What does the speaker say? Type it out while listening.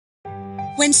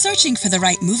When searching for the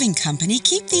right moving company,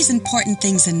 keep these important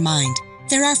things in mind.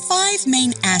 There are 5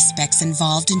 main aspects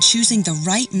involved in choosing the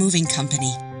right moving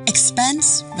company: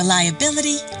 expense,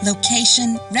 reliability,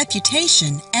 location,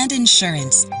 reputation, and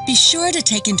insurance. Be sure to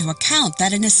take into account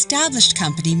that an established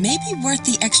company may be worth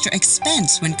the extra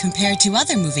expense when compared to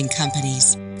other moving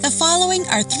companies. The following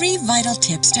are 3 vital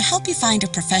tips to help you find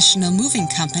a professional moving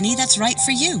company that's right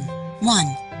for you.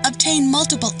 1. Obtain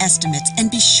multiple estimates and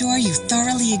be sure you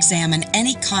thoroughly examine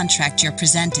any contract you're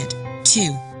presented.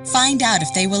 2. Find out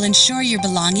if they will insure your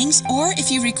belongings or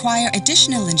if you require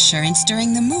additional insurance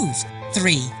during the move.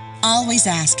 3. Always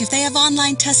ask if they have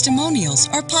online testimonials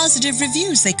or positive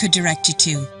reviews they could direct you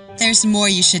to. There's more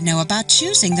you should know about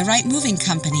choosing the right moving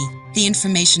company. The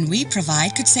information we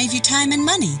provide could save you time and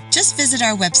money. Just visit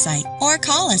our website or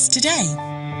call us today.